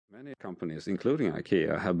Many companies, including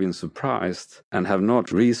IKEA, have been surprised and have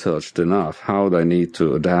not researched enough how they need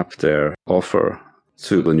to adapt their offer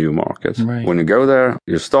to the new market. Right. When you go there,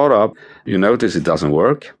 you start up, you notice it doesn't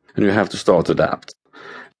work, and you have to start to adapt.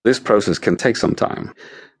 This process can take some time.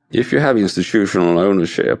 If you have institutional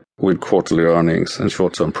ownership with quarterly earnings and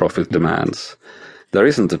short-term profit demands, there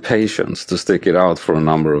isn't the patience to stick it out for a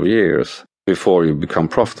number of years before you become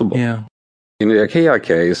profitable. Yeah. In the IKEA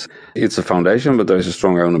case, it's a foundation, but there is a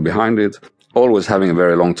strong owner behind it, always having a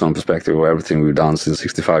very long-term perspective of everything we've done since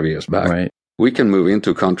 65 years back. Right. We can move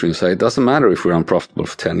into a country and say it doesn't matter if we're unprofitable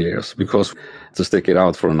for 10 years, because to stick it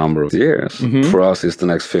out for a number of years, for us, is the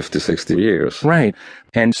next 50, 60 years. Right.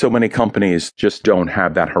 And so many companies just don't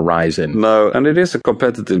have that horizon. No, and it is a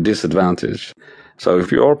competitive disadvantage. So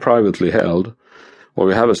if you are privately held, or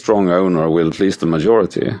you have a strong owner with at least a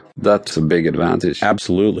majority, that's a big advantage.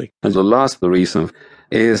 Absolutely. And the last reason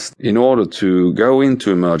is, in order to go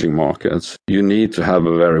into emerging markets, you need to have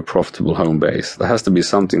a very profitable home base. There has to be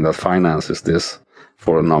something that finances this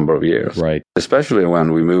for a number of years. Right. Especially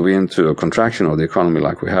when we move into a contraction of the economy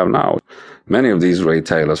like we have now. Many of these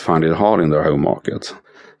retailers find it hard in their home market.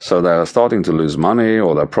 So they're starting to lose money,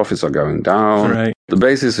 or their profits are going down. Right. The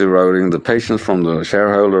base is eroding. The patience from the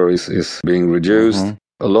shareholder is being reduced.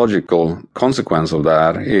 A logical consequence of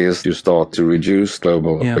that is you start to reduce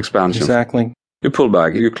global expansion. Exactly. You pull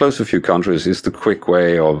back. You close a few countries. It's the quick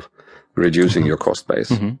way of reducing your cost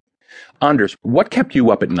base. Anders, what kept you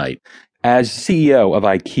up at night as CEO of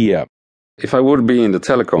IKEA? If I would be in the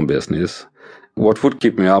telecom business, what would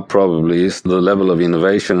keep me up probably is the level of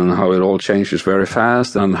innovation and how it all changes very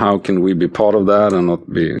fast, and how can we be part of that and not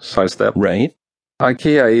be sidestepped. Right.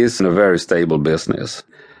 IKEA is a very stable business.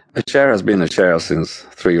 A chair has been a chair since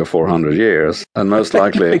 300 or 400 years, and most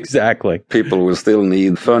likely Exactly. people will still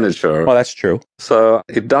need furniture. Well, that's true. So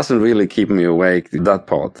it doesn't really keep me awake, that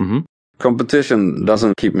part. Competition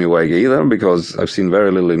doesn't keep me awake either, because I've seen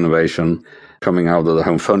very little innovation coming out of the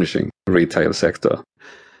home furnishing retail sector.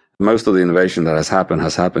 Most of the innovation that has happened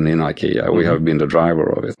in IKEA. We have been the driver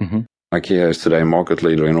of it. IKEA is today market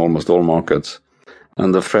leader in almost all markets.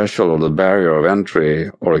 And the threshold or the barrier of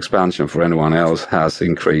entry or expansion for anyone else has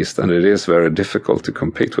increased. And it is very difficult to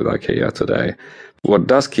compete with IKEA today. What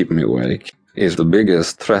does keep me awake is the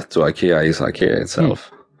biggest threat to IKEA is IKEA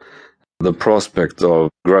itself. The prospect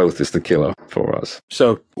of growth is the killer for us.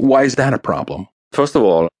 So why is that a problem? First of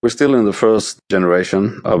all, we're still in the first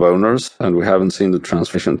generation of owners, and we haven't seen the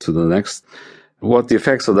transition to the next. What the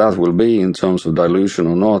effects of that will be in terms of dilution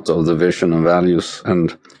or not of the vision and values,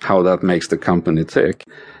 and how that makes the company tick,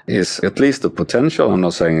 is at least a potential. I'm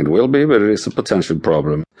not saying it will be, but it is a potential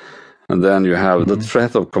problem. And then you have the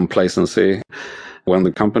threat of complacency. When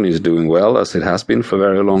the company is doing well, as it has been for a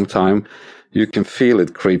very long time, you can feel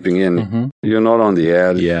it creeping in. You're not on the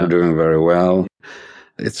edge. You're doing very well.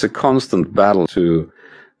 It's a constant battle to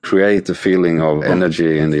create a feeling of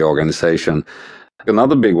energy in the organization.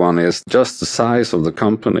 Another big one is just the size of the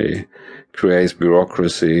company creates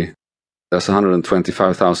bureaucracy. There's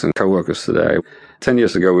 125,000 co-workers today. 10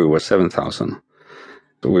 years ago, we were 7,000.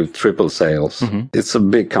 We've tripled sales. It's a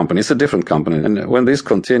big company. It's a different company. And when this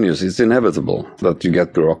continues, it's inevitable that you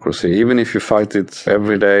get bureaucracy. Even if you fight it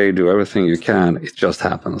every day, do everything you can, it just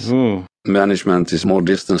happens. Management is more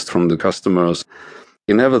distanced from the customers.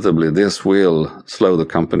 Inevitably, this will slow the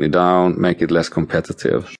company down, make it less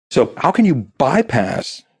competitive. So how can you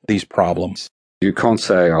bypass these problems? You can't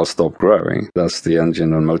say, I'll stop growing. That's the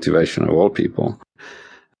engine and motivation of all people.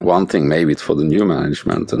 One thing, maybe it's for the new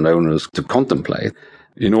management and owners to contemplate.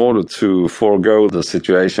 In order to forego the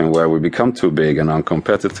situation where we become too big and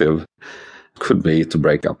uncompetitive, could be to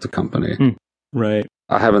break up the company. Right.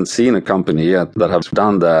 I haven't seen a company yet that has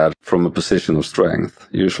done that from a position of strength.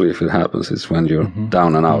 Usually if it happens, it's when you're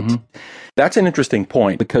down and out. That's an interesting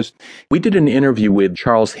point, because we did an interview with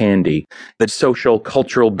Charles Handy, the social,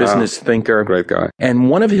 cultural business thinker. Great guy. And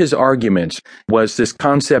one of his arguments was this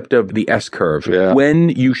concept of the S-curve. When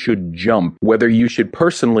you should jump, whether you should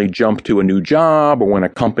personally jump to a new job, or when a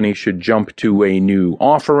company should jump to a new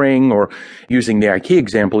offering, or using the IKEA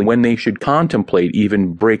example, when they should contemplate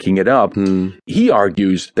even breaking it up. He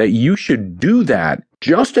argues that you should do that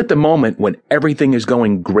just at the moment when everything is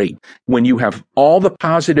going great, when you have all the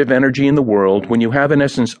positive energy in the world, when you have, in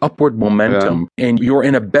essence, upward momentum, and you're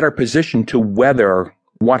in a better position to weather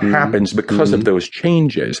what happens because of those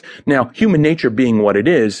changes. Now, human nature being what it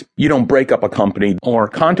is, you don't break up a company or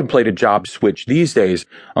contemplate a job switch these days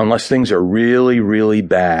unless things are really, really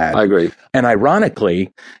bad. I agree. And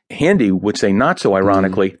ironically, Handy would say not so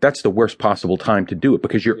ironically, that's the worst possible time to do it,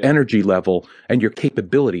 because your energy level and your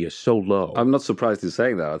capability is so low. I'm not surprised he's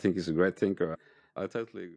saying that. I think he's a great thinker. I totally agree.